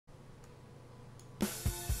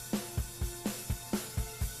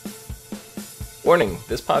Warning,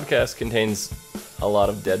 this podcast contains a lot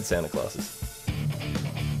of dead Santa Clauses.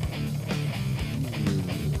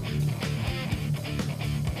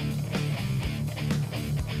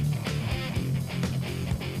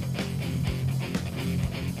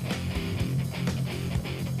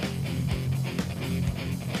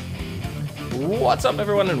 What's up,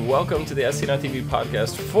 everyone, and welcome to the ASOTV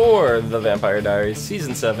podcast for the Vampire Diaries,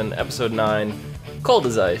 Season 7, Episode 9, Cold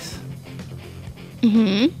as Ice.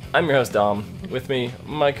 I'm your host, Dom. With me,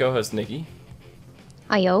 my co-host, Nikki.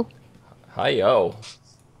 Hi-yo. Hi-yo.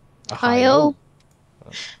 Hi-yo.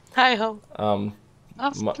 Hi-ho.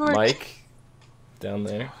 Mike, down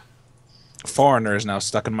there. Foreigner is now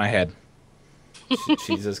stuck in my head.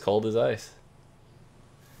 She's as cold as ice.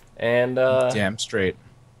 And, Damn straight.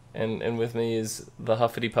 And with me is the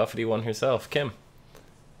huffity-puffity one herself, Kim.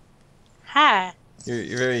 Hi.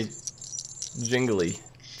 You're very jingly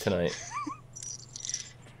tonight.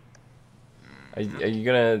 Are you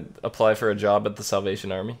gonna apply for a job at the Salvation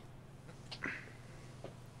Army?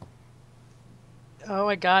 Oh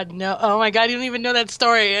my god, no. Oh my god, you don't even know that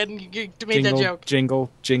story and you made that joke. Jingle,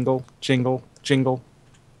 jingle, jingle, jingle.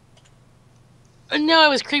 No, I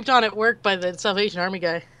was creeped on at work by the Salvation Army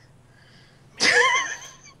guy.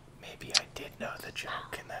 Maybe I did know the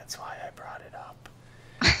joke, and that's why I brought it up.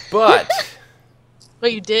 But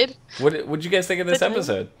Wait, you did? what'd you guys think of this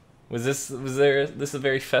episode? Was this a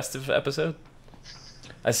very festive episode?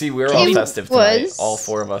 I see we're all festive tonight. All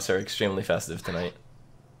four of us are extremely festive tonight.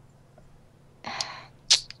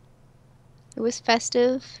 It was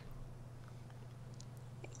festive.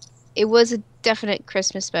 It was a definite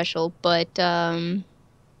Christmas special, but I'm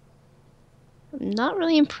not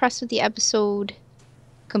really impressed with the episode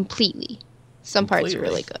completely. Some parts are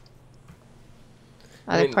really good.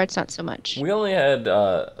 Other parts not so much. We only had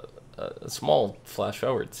a small flash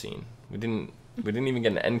forward scene. We didn't even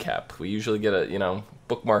get an end cap. We usually get a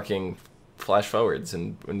bookmarking flash forwards,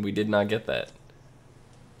 and we did not get that.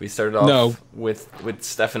 We started off with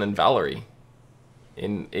Stefan and Valerie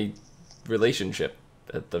in a relationship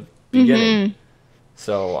at the beginning.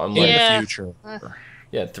 So I'm like, in the future.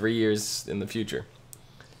 Yeah, 3 years in the future.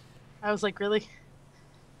 I was like, really?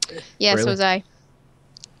 Yeah, Really? so was I.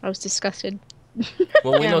 I was disgusted.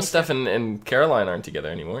 Well, we Yeah, know me too. Stefan and Caroline aren't together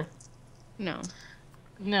anymore. No.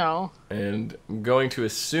 No. And I'm going to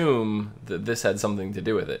assume that this had something to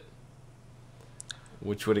do with it.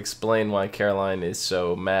 Which would explain why Caroline is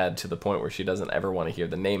so mad to the point where she doesn't ever want to hear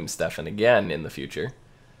the name Stefan again in the future.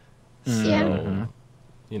 Yeah.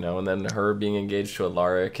 So, and then her being engaged to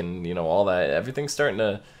Alaric and, all that. Everything's starting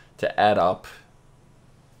to add up.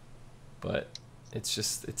 But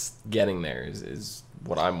it's getting there is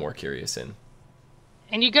what I'm more curious in.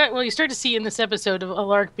 And you start to see in this episode of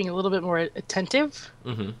Alaric being a little bit more attentive.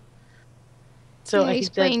 Mm-hmm. So Yeah, I he's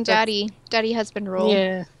think playing daddy husband role.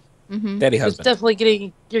 Yeah. Daddy It's husband.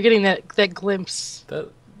 definitely you're getting that glimpse. That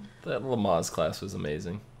Lamaze class was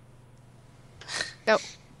amazing. That,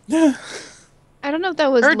 I don't know if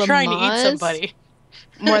that was Her trying to eat Lamaze somebody.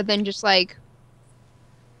 more than just like...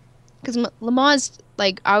 Because Lamaze,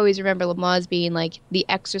 I always remember Lamaze being the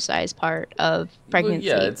exercise part of pregnancy.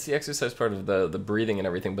 Well, yeah, it's the exercise part of the breathing and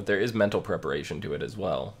everything, but there is mental preparation to it as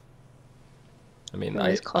well. I mean,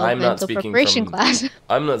 I'm not speaking from class.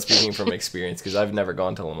 I'm not speaking from experience because I've never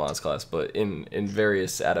gone to Lamaze class, but in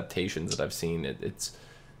various adaptations that I've seen, it's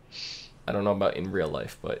I don't know about in real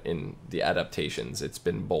life, but in the adaptations, it's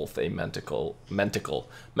been both a mentical.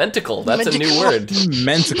 That's a new word.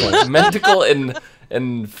 Mentical. Mentical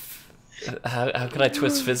and how can I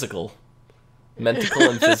twist physical? Mentical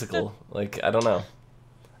and physical. I don't know.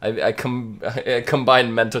 I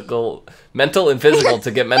combine mental and physical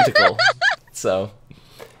to get mentical. So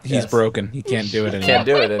He's broken. He can't do it anymore. Can't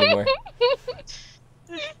do it anymore.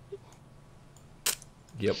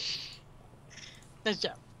 Yep. Nice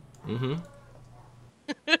job. Mm-hmm.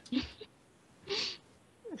 I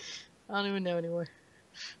don't even know anymore.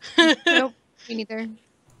 Nope, me neither.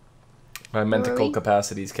 My are mental we?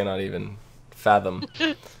 capacities cannot even fathom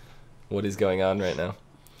what is going on right now.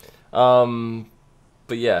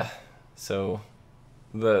 But yeah, so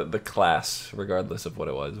the class, regardless of what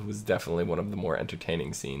it was definitely one of the more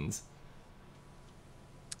entertaining scenes.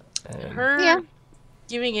 And Her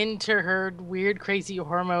giving in to her weird, crazy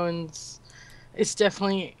hormones is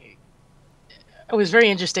definitely... It was very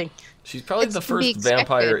interesting. she's probably It's the to be first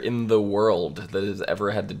vampire expected. in the world that has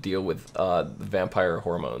ever had to deal with vampire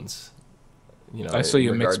hormones. I saw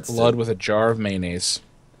you in mix regards to- blood with a jar of mayonnaise.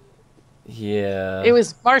 Yeah. It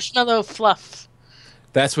was marshmallow fluff.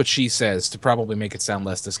 That's what she says to probably make it sound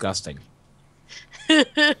less disgusting.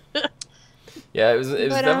 Yeah, it was But,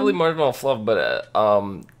 definitely marshmallow fluff, but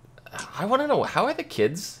I want to know, how are the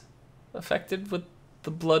kids affected with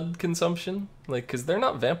the blood consumption? Like, because they're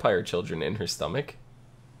not vampire children in her stomach.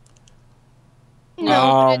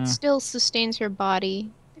 No, but it still sustains her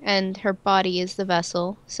body, and her body is the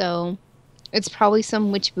vessel, so it's probably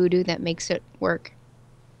some witch voodoo that makes it work.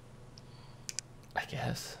 I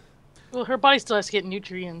guess. Well, her body still has to get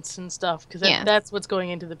nutrients and stuff, because that's what's going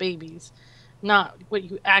into the babies, not what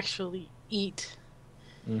you actually eat.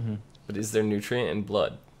 Mm-hmm. But is there nutrient in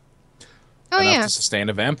blood? Oh, Enough to sustain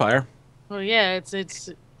a vampire. Well, yeah, it's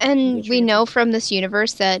And we know from this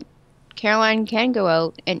universe that Caroline can go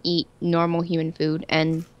out and eat normal human food,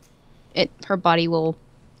 and her body will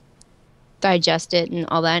digest it and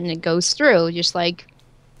all that, and it goes through just like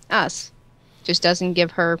us. Just doesn't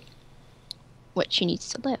give her what she needs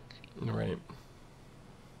to live. Right.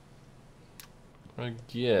 I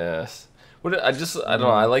guess. I don't know.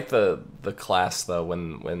 I like the class though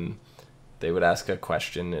when they would ask a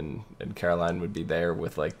question and Caroline would be there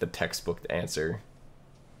with like the textbook answer.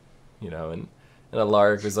 You know, and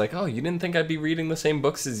Alaric was like, "Oh, you didn't think I'd be reading the same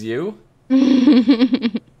books as you?"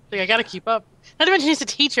 Like, I gotta keep up. Not to mention he's a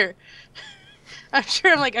teacher. I'm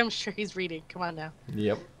sure he's reading. Come on now.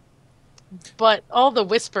 Yep. But all the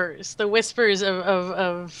whispers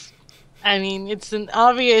of I mean, it's an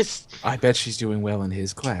obvious. I bet she's doing well in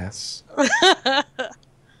his class.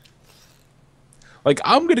 Like,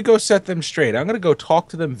 I'm going to go set them straight. I'm going to go talk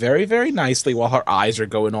to them very, very nicely while her eyes are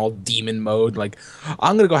going all demon mode. Like,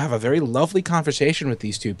 I'm going to go have a very lovely conversation with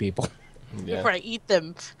these two people. Yeah. Before I eat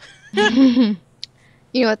them. You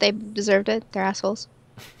know what? They deserved it. They're assholes.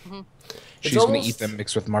 Mm-hmm. She's going to eat them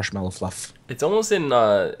mixed with marshmallow fluff. It's almost in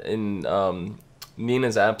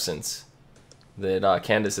Nina's absence that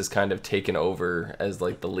Candace is kind of taken over as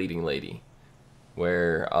like the leading lady,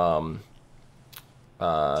 where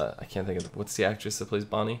I can't think of what's the actress that plays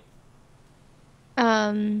Bonnie.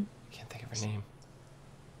 I can't think of her name.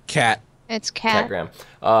 Cat. It's Cat. Cat Graham.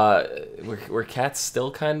 Where Cat's still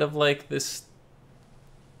kind of like this.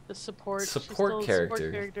 The support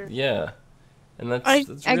character. Yeah, and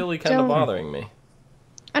that's really kind of bothering me.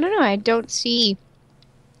 I don't know. I don't see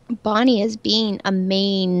Bonnie as being a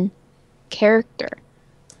main character.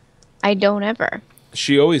 I don't ever.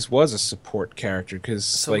 She always was a support character because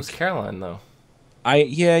So was Caroline though.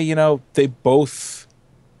 They both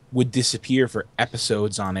would disappear for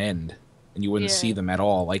episodes on end, and you wouldn't see them at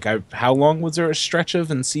all. Like, how long was there a stretch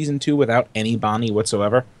of in season 2 without any Bonnie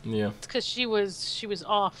whatsoever? Yeah, It's because she was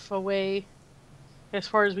off away. As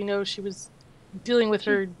far as we know, she was dealing with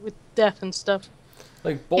death and stuff.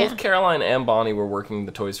 like both Caroline and Bonnie were working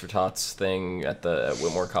the Toys for Tots thing at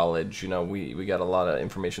Whitmore College. You know, we got a lot of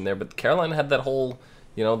information there, but Caroline had that whole,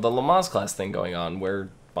 the Lamaze class thing going on, where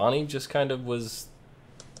Bonnie just kind of was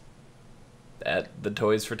at the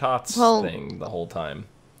Toys for Tots thing the whole time.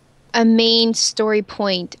 A main story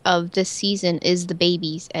point of this season is the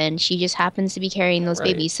babies, and she just happens to be carrying those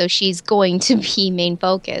babies, so she's going to be main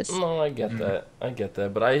focus. No, I get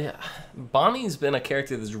that. But Bonnie's been a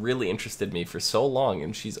character that's really interested me for so long,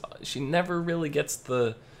 and she never really gets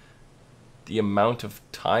the amount of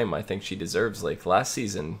time I think she deserves. Like last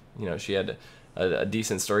season, she had a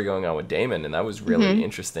decent story going on with Damon, and that was really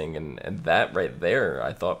interesting, and that right there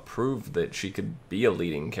I thought proved that she could be a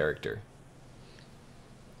leading character.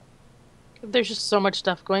 There's just so much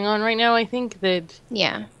stuff going on right now. I think that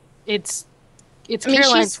it's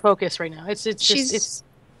Caroline's focus right now. It's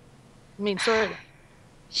main story.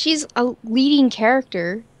 She's a leading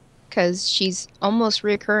character because she's almost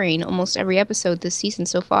reoccurring almost every episode this season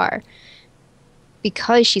so far.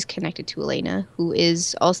 Because she's connected to Elena, who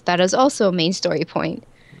is also a main story point.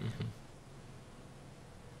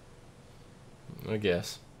 I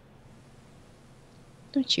guess.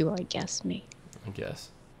 Don't you I guess me.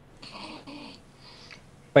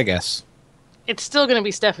 I guess. It's still going to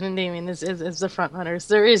be Stefan and Damien as the front runners.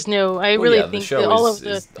 There is no. I really think the show that all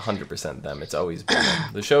is 100% them. It's always been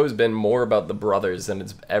them. The show has been more about the brothers than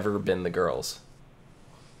it's ever been the girls.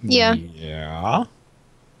 Yeah. Yeah.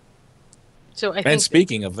 So I think. And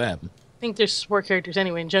speaking of them, I think there's support characters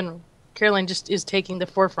anyway in general. Caroline just is taking the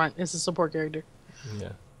forefront as a support character.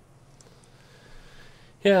 Yeah.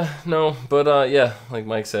 Yeah, no, but like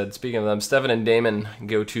Mike said, speaking of them, Stefan and Damon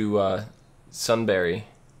go to Sunbury,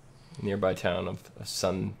 nearby town of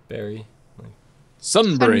Sunbury.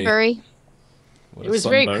 Sunbury. It was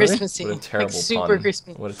very Christmassy. What a terrible super pun.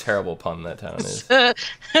 Christmas. What a terrible pun that town is.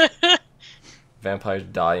 Vampires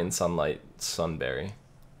die in sunlight, Sunbury.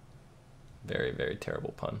 Very, very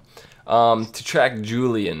terrible pun. To track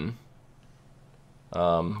Julian,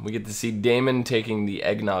 we get to see Damon taking the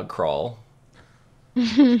eggnog crawl.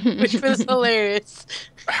 Which was hilarious.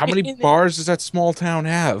 how many bars does that small town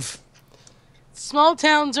have? small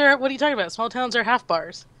towns are. What are you talking about? Small towns are half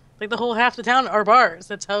bars. Like the whole half the town are bars.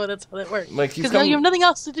 That's how that works. Like because now you have nothing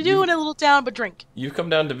else to do in a little town but drink. You've come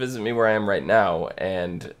down to visit me where I am right now,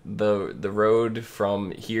 and the road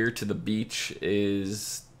from here to the beach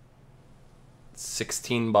is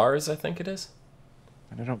 16 bars, I think it is.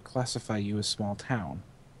 And I don't classify you as small town.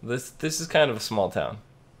 This is kind of a small town.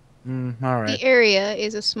 All right. The area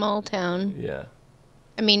is a small town. Yeah.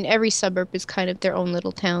 I mean, every suburb is kind of their own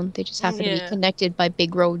little town. They just happen to be connected by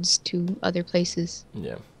big roads to other places.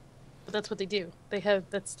 Yeah. But that's what they do.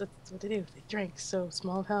 That's what they do. They drink. So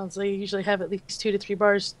small towns, they usually have at least 2 to 3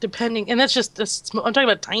 bars, depending. And that's just I'm talking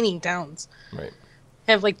about tiny towns. Right.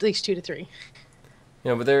 Have like at least 2 to 3.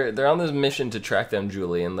 Yeah, but they're on this mission to track down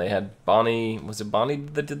Julie, and they had Bonnie. Was it Bonnie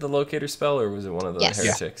that did the locator spell, or was it one of the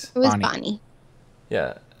heretics? It was Bonnie.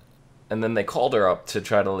 Yeah. And then they called her up to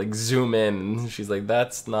try to like zoom in, and she's like,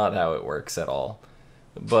 "That's not how it works at all."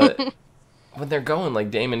 But when they're going, like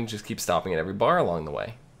Damon just keeps stopping at every bar along the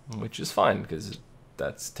way, which is fine because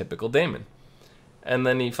that's typical Damon. And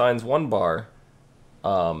then he finds one bar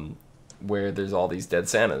where there's all these dead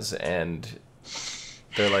Santas, and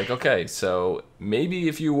they're like, "Okay, so maybe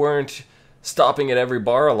if you weren't stopping at every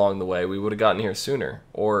bar along the way, we would have gotten here sooner.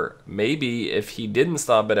 Or maybe if he didn't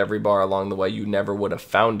stop at every bar along the way, you never would have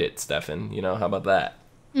found it, Stefan. You know, how about that?"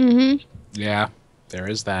 Mm-hmm. Yeah, there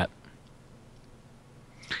is that.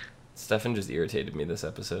 Stefan just irritated me this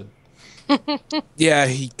episode. Yeah,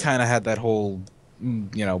 he kind of had that whole,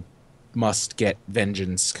 must get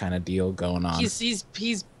vengeance kind of deal going on. He's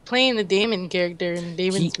playing the Damon character, and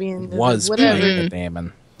Damon's being playing the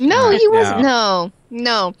Damon. No, he wasn't.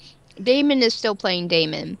 No. Damon is still playing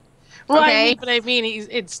Damon. Well, okay? I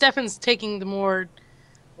mean, Stefan's taking the more,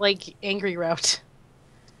 like, angry route.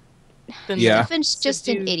 Stefan's just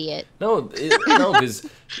an idiot. No, because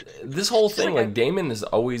this whole thing, like, Damon has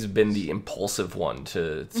always been the impulsive one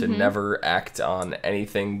to never act on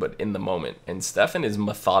anything but in the moment. And Stefan is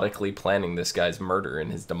methodically planning this guy's murder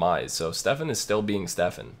and his demise. So Stefan is still being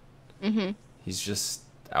Stefan. Mm-hmm. He's just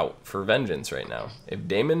out for vengeance right now. If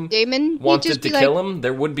Damon wanted to kill kill him,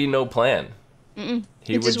 there would be no plan. He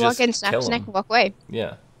would just walk in, snap his neck, and walk away.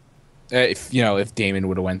 Yeah. If Damon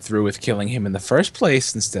would have went through with killing him in the first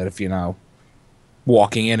place instead of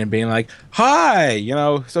walking in and being like, "Hi,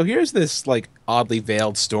 so here's this like oddly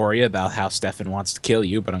veiled story about how Stefan wants to kill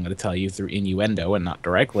you, but I'm going to tell you through innuendo and not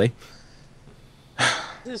directly."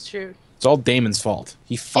 This is true. It's all Damon's fault.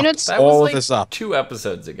 He fucked all of this up 2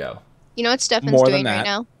 episodes ago. You know what Stefan's doing right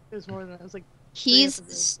now? It was more than that. It was like he's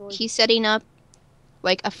setting up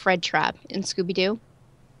like a Fred trap in Scooby-Doo.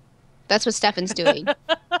 That's what Stefan's doing.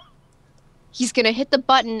 He's gonna hit the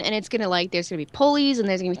button and it's gonna there's gonna be pulleys and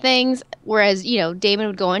there's gonna be things. Whereas, Damon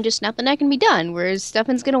would go in, just snap the neck and be done. Whereas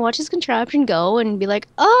Stefan's gonna watch his contraption go and be like,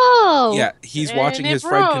 "Oh!" Yeah, he's watching his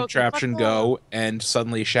Fred contraption go, and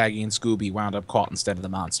suddenly Shaggy and Scooby wound up caught instead of the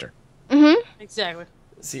monster. Mm-hmm. Exactly.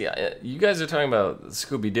 See, you guys are talking about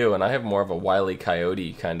Scooby-Doo, and I have more of a Wile E.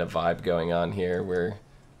 Coyote kind of vibe going on here, where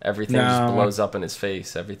everything just blows up in his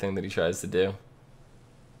face, everything that he tries to do.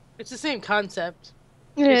 It's the same concept.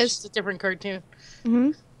 It's just a different cartoon.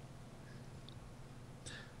 Mm-hmm.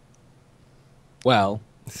 Well,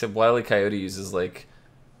 except Wile E. Coyote uses like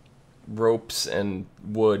ropes and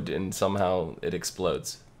wood, and somehow it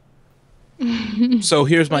explodes. So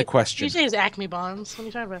here's my question. Usually it's Acme bombs. What are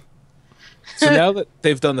you talking about? So now that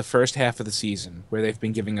they've done the first half of the season, where they've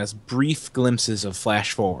been giving us brief glimpses of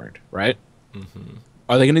Flash Forward, right? Mm-hmm.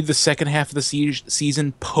 Are they going to do the second half of the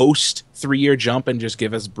season post 3-year jump and just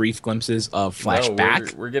give us brief glimpses of Flash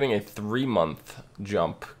back? We're getting a 3-month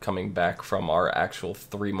jump coming back from our actual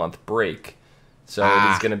 3-month break. So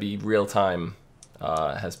it is going to be real time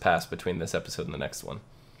has passed between this episode and the next one.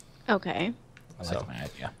 Okay. I like my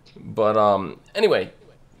idea. But anyway,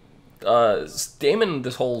 Damon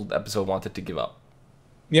this whole episode wanted to give up.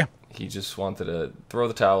 Yeah. He just wanted to throw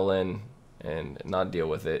the towel in and not deal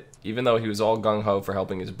with it, even though he was all gung-ho for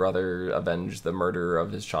helping his brother avenge the murder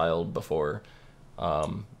of his child before.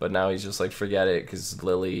 But now he's just like, forget it, because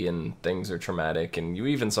Lily and things are traumatic, and you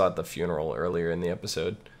even saw at the funeral earlier in the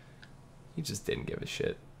episode. He just didn't give a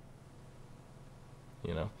shit.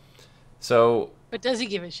 So... But does he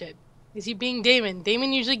give a shit? Is he being Damon?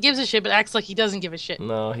 Damon usually gives a shit, but acts like he doesn't give a shit.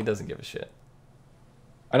 No, he doesn't give a shit.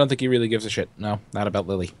 I don't think he really gives a shit. No, not about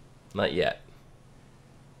Lily. Not yet.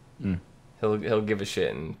 He'll give a shit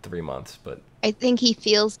in 3 months, but I think he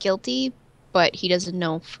feels guilty, but he doesn't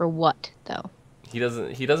know for what though. He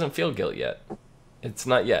doesn't feel guilt yet. It's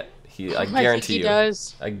not yet. I guarantee you.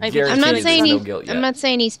 Does. I guarantee there's no guilt yet. I'm not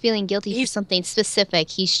saying he's feeling guilty for something specific.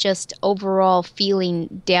 He's just overall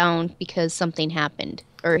feeling down because something happened.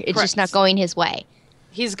 or it's just not going his way.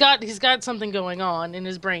 He's got something going on in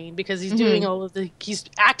his brain because he's doing all of he's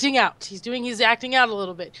acting out. He's acting out a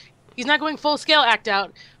little bit. He's not going full scale act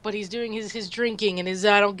out, but he's doing his drinking and his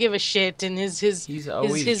I don't give a shit and he's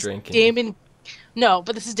always drinking. Damon. No,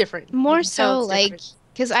 but this is different. More so like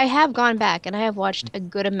because I have gone back and I have watched a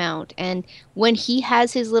good amount, and when he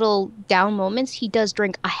has his little down moments, he does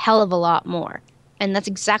drink a hell of a lot more, and that's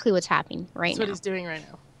exactly what's happening right now. That's what he's doing right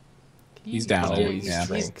now. He's down.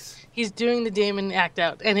 He's doing the Damon act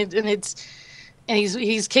out, and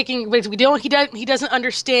he's kicking. But he doesn't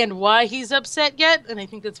understand why he's upset yet, and I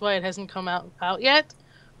think that's why it hasn't come out yet.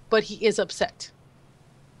 But he is upset.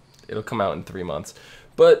 It'll come out in 3 months.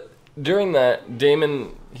 But during that,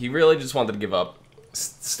 Damon, he really just wanted to give up.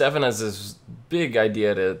 Stefan has this big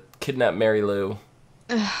idea to kidnap Mary Lou.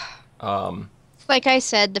 Like I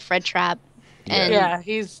said, the Fred trap. And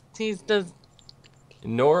he's does.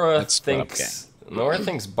 Nora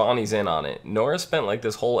thinks Bonnie's in on it. Nora spent like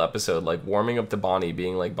this whole episode like warming up to Bonnie,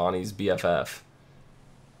 being like Bonnie's BFF,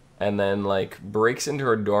 and then like breaks into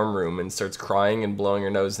her dorm room and starts crying and blowing her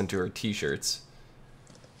nose into her t-shirts.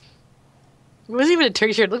 It wasn't even a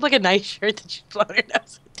t-shirt. It looked like a nice shirt that she'd blown her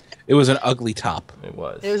nose into. It was an ugly top. It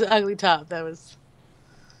was. It was an ugly top. That was.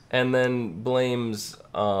 And then blames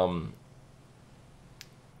Bonnie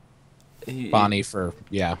for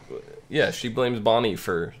Yeah, she blames Bonnie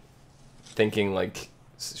for thinking like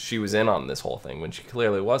she was in on this whole thing when she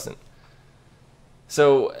clearly wasn't.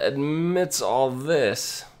 So amidst all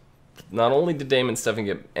this, not only did Damon and Stefan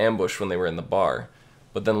get ambushed when they were in the bar,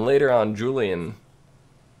 but then later on Julian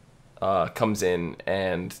comes in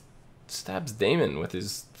and stabs Damon with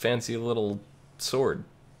his fancy little sword.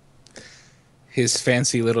 His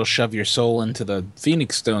fancy little shove your soul into the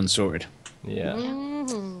Phoenix Stone sword. Yeah.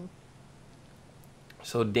 Mm-hmm.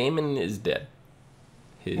 So Damon is dead.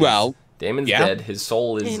 Damon's dead. His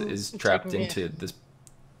soul is trapped into this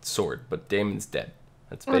sword, but Damon's dead.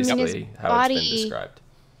 That's basically how it's been described.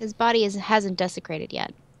 His body hasn't desecrated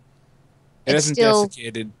yet. It hasn't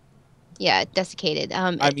desiccated. Yeah, desiccated.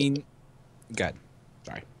 God,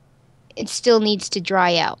 sorry. It still needs to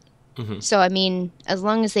dry out. Mm-hmm. So, I mean, as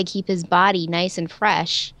long as they keep his body nice and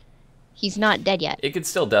fresh, he's not dead yet. It could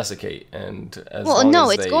still desiccate, and as going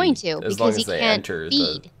to because he can't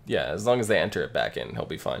feed. As long as they enter it back in, he'll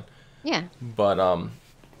be fine. Yeah. But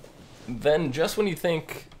then just when you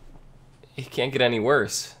think he can't get any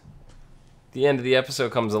worse, the end of the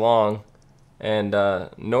episode comes along, and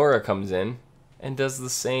Nora comes in and does the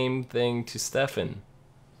same thing to Stefan.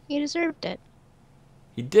 He deserved it.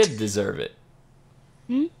 He did deserve it.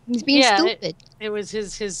 He's being stupid. It was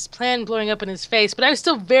his plan blowing up in his face, but I was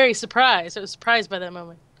still very surprised. I was surprised by that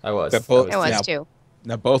moment. I was. I was too.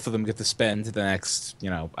 Now both of them get to spend the next,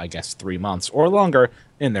 I guess 3 months or longer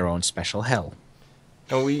in their own special hell.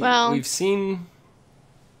 And we've seen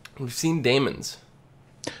Damon's.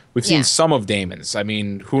 We've seen some of Damon's. I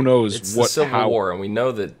mean, who knows it's the Civil War, and we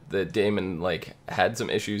know that Damon had some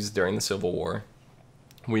issues during the Civil War.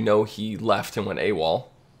 We know he left and went AWOL.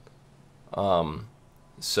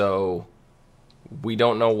 So we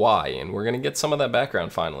don't know why, and we're gonna get some of that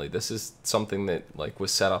background finally. This is something that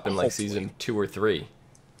was set up in season 2 or 3.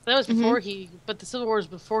 That was before but the Civil War was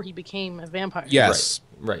before he became a vampire. Yes,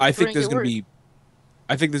 right. I think there's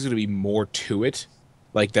gonna be more to it.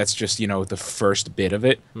 That's just the first bit of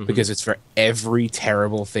it, because it's for every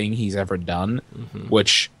terrible thing he's ever done.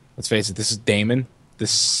 Which, let's face it, this is Damon.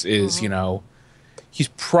 This is he's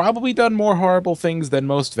probably done more horrible things than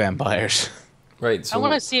most vampires. Right. So I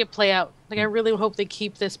want to see it play out. I really hope they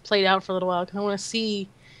keep this played out for a little while, because I want to see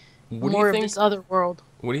more of this other world.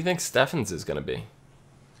 What do you think Stefan's is going to be?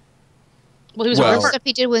 Well, he was a Ripper. Stuff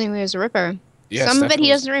he did when he was a Ripper. Yeah, some of it he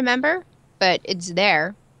doesn't remember, but it's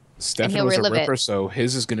there. Stefan was a Ripper, so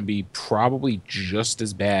his is going to be probably just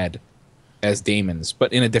as bad as Damon's,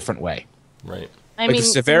 but in a different way. Right. The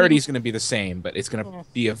severity is going to be the same, but it's going to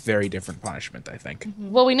be a very different punishment, I think.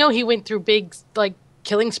 Well, we know he went through big,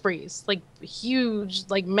 killing sprees, huge,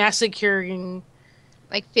 massacring,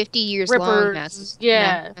 50 years Rippers, long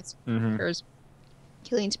massacres,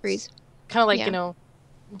 killing sprees. Kind of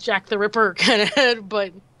Jack the Ripper kind of,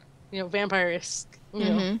 but vampire-esque,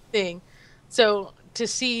 thing. So to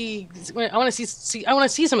see, I want to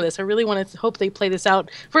see some of this. I really want to hope they play this out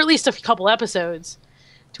for at least a couple episodes,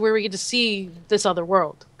 to where we get to see this other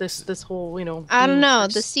world, this whole I don't know,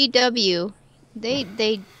 the CW,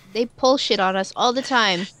 they pull shit on us all the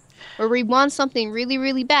time, where we want something really,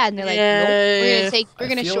 really bad, and they're nope, we're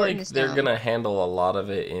gonna shorten this down. They're gonna handle a lot of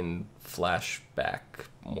it in flashback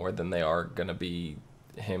more than they are gonna be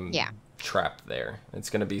him trapped there. It's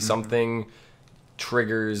gonna be something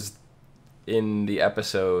triggers in the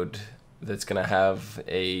episode that's gonna have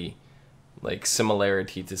a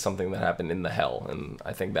similarity to something that happened in the Hell, and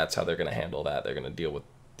I think that's how they're gonna handle that. They're gonna deal with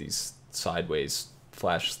these sideways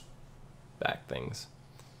flashback things.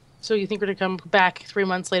 So you think we're gonna come back 3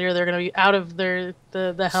 months later? They're gonna be out of the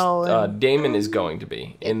Hell. And... Damon is going to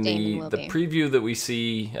be in Damon the preview that we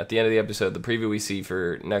see at the end of the episode. The preview we see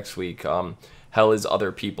for next week. Hell is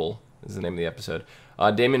Other People is the name of the episode.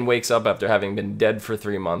 Damon wakes up after having been dead for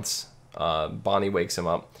 3 months. Bonnie wakes him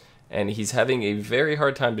up, and he's having a very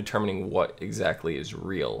hard time determining what exactly is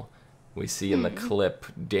real. We see in the clip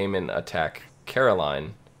Damon attack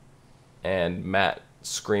Caroline, and Matt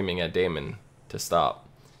screaming at Damon to stop.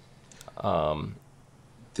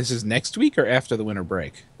 This is next week or after the winter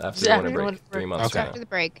break? After the winter break, 3 months Okay. from now. After the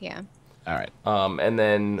break, yeah. All right. And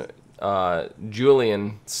then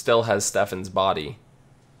Julian still has Stefan's body,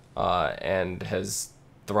 and has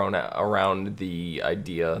thrown around the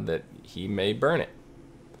idea that he may burn it.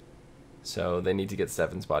 So they need to get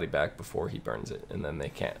Stefan's body back before he burns it, and then they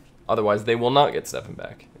can't. Otherwise, they will not get Stefan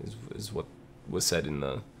back, is what was said in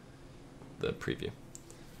the preview.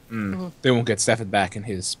 They won't get Stefan back in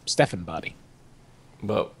his Stefan body.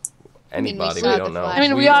 But we anybody, saw we the don't know. Flash. I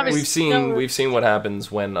mean, we obviously we've seen what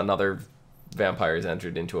happens when another vampire is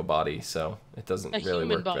entered into a body, so it doesn't A really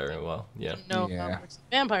human work body. very well. Yeah. No, Yeah. it's a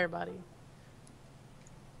vampire body.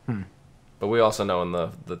 But we also know in the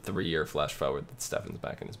 3-year flash forward that Stefan's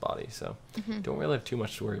back in his body, so don't really have too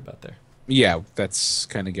much to worry about there. Yeah, that's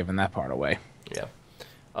kind of giving that part away. Yeah.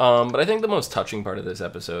 But I think the most touching part of this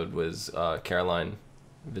episode was Caroline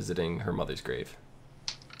visiting her mother's grave.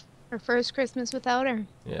 Her first Christmas without her.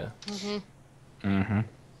 Yeah. Mm-hmm.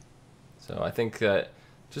 So I think that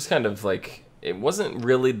just kind of it wasn't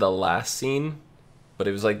really the last scene, but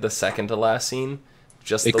it was the second to last scene.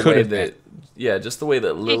 Just It the could way have that, just the way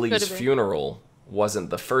that Lily's could have been. funeral wasn't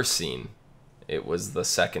the first scene, it was the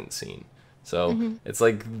second scene. So it's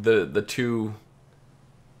like the two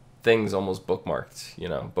things almost bookmarked,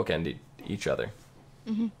 bookend each other.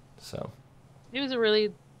 So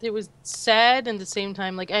It was sad and at the same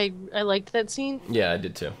time, I liked that scene. yeah, I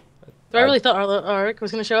did too. So I really thought Arik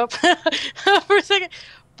was going to show up for a second,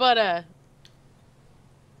 but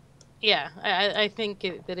yeah, I think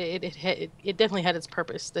that it definitely had its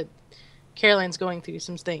purpose. That Caroline's going through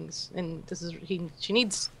some things, and she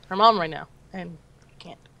needs her mom right now, and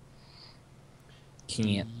can't.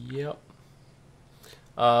 Yep.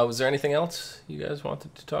 Was there anything else you guys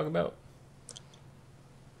wanted to talk about?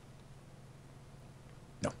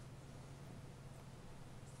 No.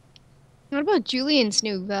 What about Julian's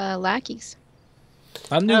new lackeys?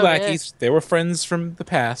 Not new Oh, lackeys. They were friends from the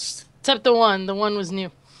past. Except the one. The one was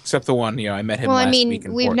new. Except the one, I met him Well, last I week mean,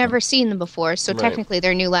 in we've Portland. never seen them before, so Right. technically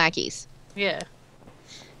they're new lackeys. Yeah.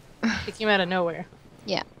 It came out of nowhere.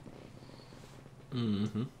 Yeah.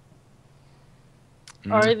 Mm-hmm.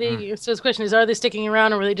 Are they? So the question is, are they sticking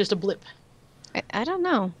around, or were they just a blip? I don't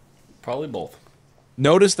know. Probably both.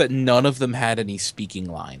 Notice that none of them had any speaking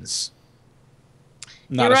lines.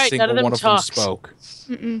 Not You're a right, single none of them one of them talked. spoke.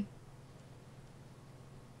 Mm-mm.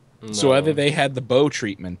 So No. either they had the bow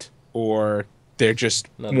treatment, or they're just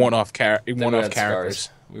None. one-off They one-off had characters.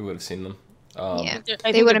 scars. We would have seen them. Yeah.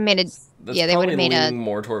 I They think would have made it. That's Yeah, they would have probably made a. leaning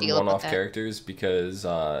more toward deal with one-off that. characters because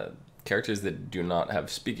characters that do not have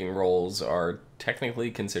speaking roles are technically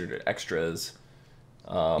considered extras.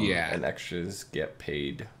 Yeah. And extras get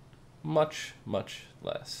paid much, much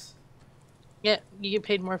less. Yeah, you get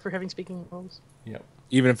paid more for having speaking roles. Yep.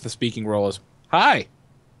 Even if the speaking role is, "Hi."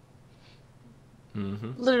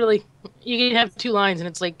 Mm-hmm. Literally, you can have 2 lines, and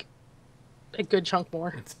it's like a good chunk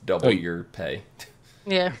more. It's double Oh. your pay,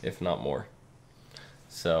 Yeah. if not more.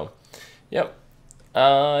 So, yep.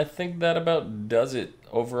 I think that about does it.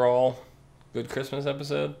 Overall, good Christmas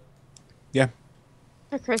episode. Yeah.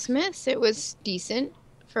 For Christmas, it was decent.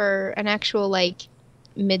 For an actual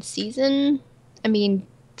mid-season, I mean,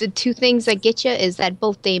 the 2 things that get you is that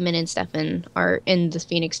both Damon and Stefan are in the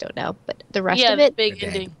Phoenix Stone now, but the rest Yeah, of the it, big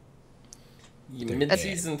They're dead. ending.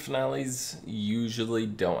 Mid-season finales usually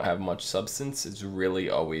don't have much substance. It's really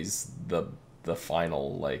always the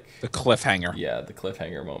final The cliffhanger. the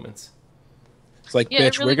cliffhanger moments. It's like, Yeah,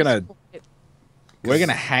 it bitch, really we're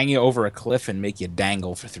gonna hang you over a cliff and make you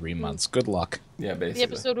dangle for 3 months. Good luck. Yeah, The basically.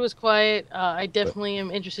 episode was quiet. I definitely am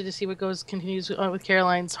interested to see what continues with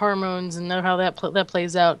Caroline's hormones and know how that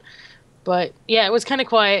plays out. But yeah, it was kind of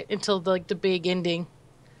quiet until the big ending.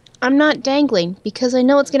 I'm not dangling because I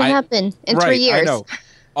know it's going to happen in 3 years. I know.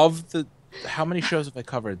 How many shows have I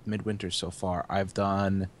covered midwinter so far?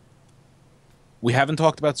 We haven't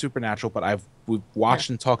talked about Supernatural, but we've watched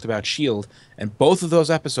and talked about Shield, and both of those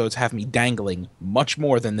episodes have me dangling much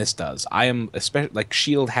more than this does. I am especially like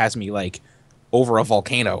Shield has me like over a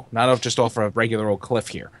volcano, not just off a regular old cliff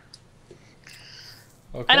here.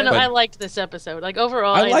 Okay. I don't know. But I liked this episode. Like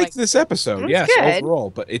overall, I liked this episode, It's yes, good. overall.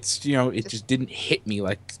 But it's it just didn't hit me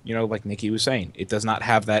like like Nikki was saying. It does not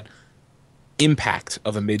have that impact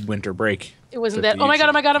of a midwinter break. It wasn't that that. Oh my god! usually-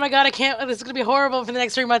 Oh my god! Oh my god! I can't. This is gonna be horrible for the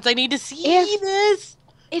next 3 months. I need to see this.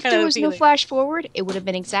 If Kinda there was no feeling. flash forward, it would have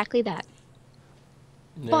been exactly that.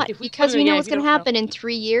 Yeah. But If we because put it- we know yeah, what's if you going to don't know. happen in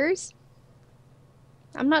 3 years,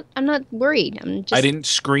 I'm not worried. I'm just I didn't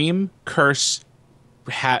scream, curse,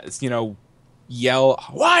 yell,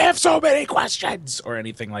 "Why have so many questions?" or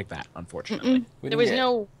anything like that, unfortunately. We There didn't was get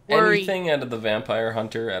no worry. anything out of the vampire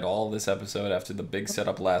hunter at all this episode after the big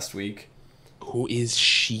setup last week. Who is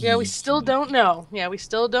she? Yeah, we still don't know. Yeah, we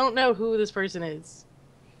still don't know who this person is.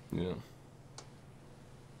 Yeah.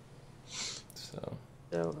 So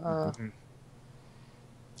So,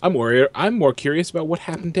 I'm more curious about what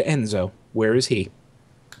happened to Enzo. Where is he?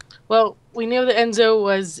 well, we know that Enzo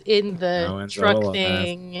was in the Oh, Enzo truck alive.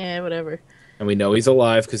 thing. Yeah, whatever. And we know he's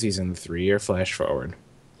alive because he's in the 3-year flash forward.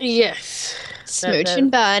 Yes. Smooch that- and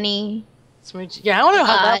Bunny. Smooch. Yeah, I want to know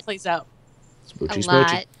how that lot. plays out. Smoochy, A smoochy.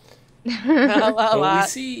 lot. A well, lot.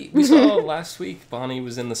 we saw last week Bonnie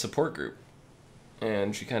was in the support group,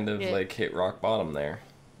 and she kind of Yeah. like hit rock bottom there.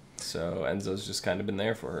 So Enzo's just kind of been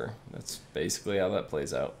there for her. That's basically how that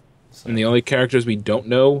plays out. So, And the only characters we don't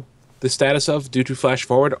know the status of due to flash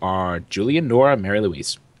forward are Julian, Nora, Mary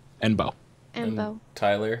Louise, and Bo. And Bo.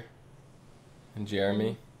 Tyler and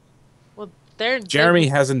Jeremy. Well, they're Jeremy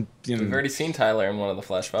hasn't. We've already seen Tyler in one of the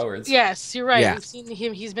flash forwards. Yes, you're right. Yeah. We've seen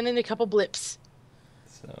him. He's been in a couple blips,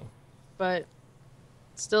 So but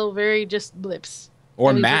still very just blips. Or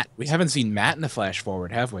And we Matt. We haven't seen Matt in the flash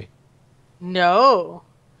forward, have we? No,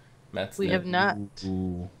 Matt's we dead. have not.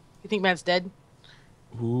 Ooh. You think Matt's dead?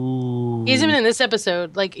 Ooh. He isn't in this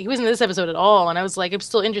episode. Like, he wasn't in this episode at all. And I was like, I'm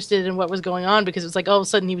still interested in what was going on because it was like all of a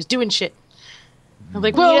sudden he was doing shit. I'm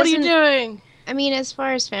like, Well, whoa, he what are you doesn't- doing? I mean, as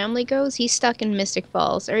far as family goes, he's stuck in Mystic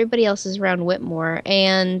Falls. Everybody else is around Whitmore,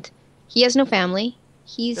 and he has no family.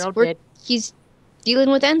 They're all dead. He's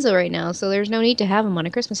dealing with Enzo right now, so there's no need to have him on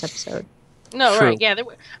a Christmas episode. No, True. right? Yeah,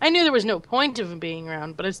 I knew there was no point of him being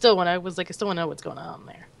around, but I still want to know what's going on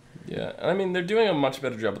there. Yeah, and I mean they're doing a much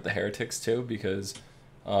better job with the heretics too because,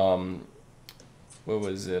 what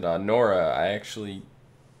was it? Nora. I actually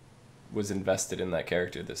was invested in that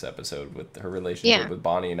character this episode with her relationship Yeah. with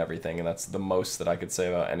Bonnie and everything, and that's the most that I could say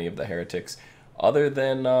about any of the heretics, other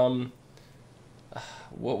than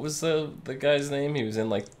what was the guy's name? He was in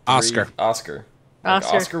like Oscar. Oscar. Like,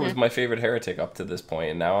 Oscar, Oscar was yeah. my favorite heretic up to this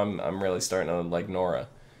point, and now I'm really starting to like Nora.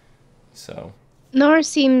 So Nora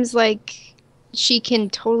seems like she can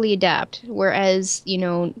totally adapt, whereas,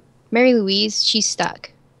 Mary Louise, she's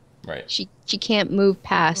stuck. right. She can't move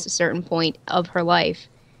past a certain point of her life.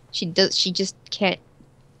 She just can't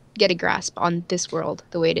get a grasp on this world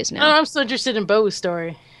the way it is Oh, now. I'm so interested in Bo's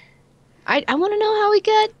story. I want to know how he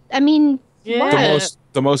got. I mean, Yeah. why?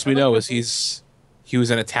 The most we know is he was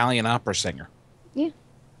an Italian opera singer. Yeah.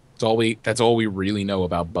 That's all we really know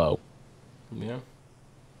about Bo. Yeah.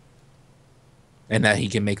 And that he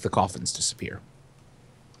can make the coffins disappear.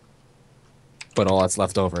 But all that's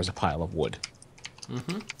left over is a pile of wood.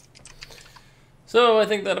 So I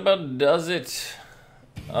think that about does it.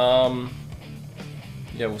 Yeah,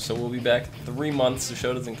 so we'll be back 3 months. The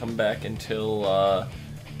show doesn't come back until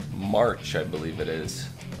March, I believe it is.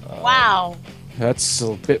 Wow. That's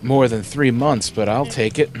a bit more than 3 months, but I'll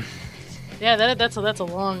take it. Yeah, that's a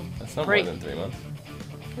long That's not break. more than 3 months.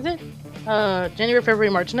 Is it? January, February,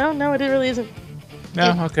 March. No, it really isn't.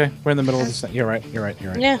 No, okay. We're in the middle of the... You're right.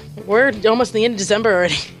 Yeah, we're almost in the end of December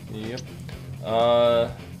already. Yep.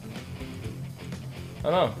 Oh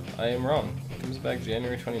no, I am wrong. It comes back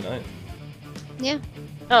January 29th. Yeah,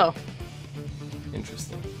 Oh,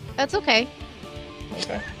 Interesting. that's okay.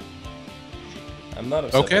 Okay. I'm not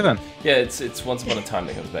upset. Okay, then. Yeah, it's Once Upon a Time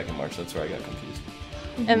that comes back in March. That's where I got confused.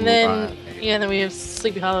 and then Right. then we have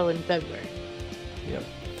Sleepy Hollow in February. Yep.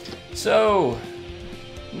 So,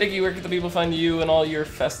 Nikki, where can the people find you and all your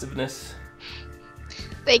festiveness?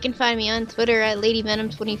 They can find me on Twitter at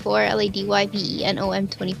LadyVenom24,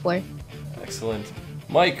 LadyVenom24. Excellent.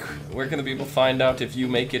 Mike, where can the people find out if you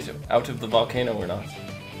make it out of the volcano or not?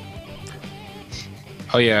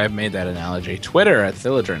 Oh, yeah, I've made that analogy. Twitter at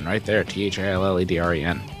Thilladren, right there.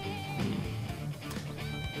 THILLEDREN.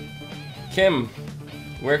 Kim,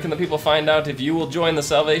 where can the people find out if you will join the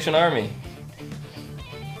Salvation Army?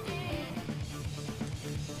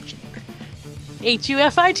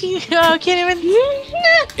 H-U-F-I-T. Can't even.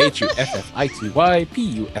 HUFFITY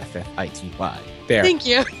There. Thank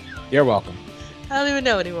you. You're welcome. I don't even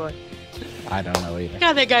know anymore. I don't know either.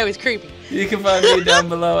 God, that guy was creepy. You can find me down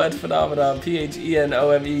below at Phenomenon,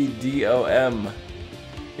 PHENOMEDOM.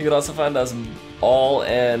 You can also find us all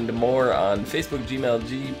and more on Facebook, Gmail,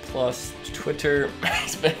 G+, Twitter,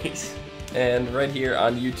 MySpace, and right here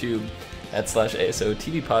on YouTube at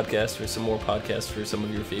 /ASOTV podcast for some more podcasts for some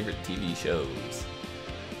of your favorite TV shows.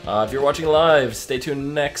 If you're watching live, stay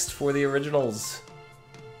tuned next for the originals.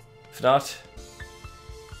 If not,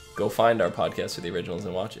 go find our podcast for the originals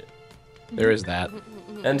and watch it. There is that.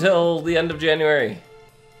 Until the end of January.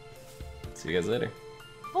 See you guys later.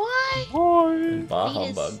 Why? Bah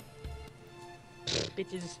humbug.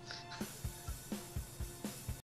 Bitches.